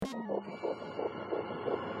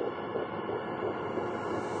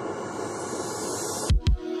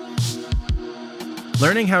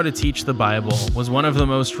Learning how to teach the Bible was one of the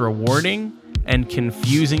most rewarding and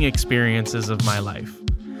confusing experiences of my life.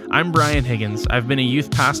 I'm Brian Higgins. I've been a youth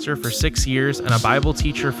pastor for 6 years and a Bible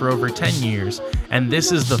teacher for over 10 years, and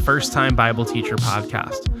this is the First Time Bible Teacher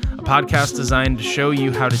podcast, a podcast designed to show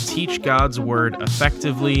you how to teach God's Word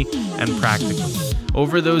effectively and practically.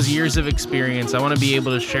 Over those years of experience, I want to be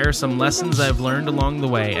able to share some lessons I've learned along the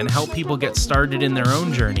way and help people get started in their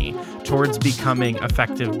own journey towards becoming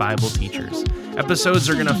effective Bible teachers. Episodes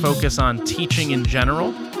are going to focus on teaching in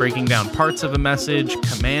general, breaking down parts of a message,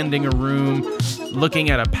 commanding a room, looking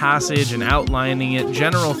at a passage and outlining it,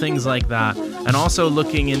 general things like that, and also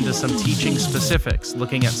looking into some teaching specifics,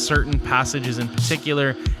 looking at certain passages in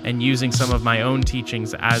particular and using some of my own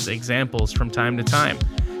teachings as examples from time to time.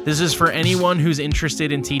 This is for anyone who's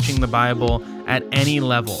interested in teaching the Bible at any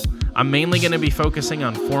level. I'm mainly going to be focusing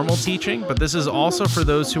on formal teaching, but this is also for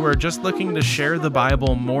those who are just looking to share the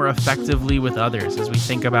Bible more effectively with others as we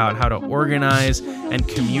think about how to organize and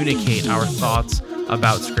communicate our thoughts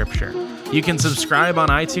about Scripture. You can subscribe on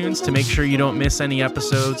iTunes to make sure you don't miss any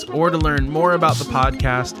episodes, or to learn more about the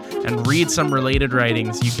podcast and read some related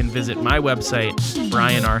writings, you can visit my website,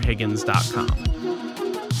 brianrhiggins.com.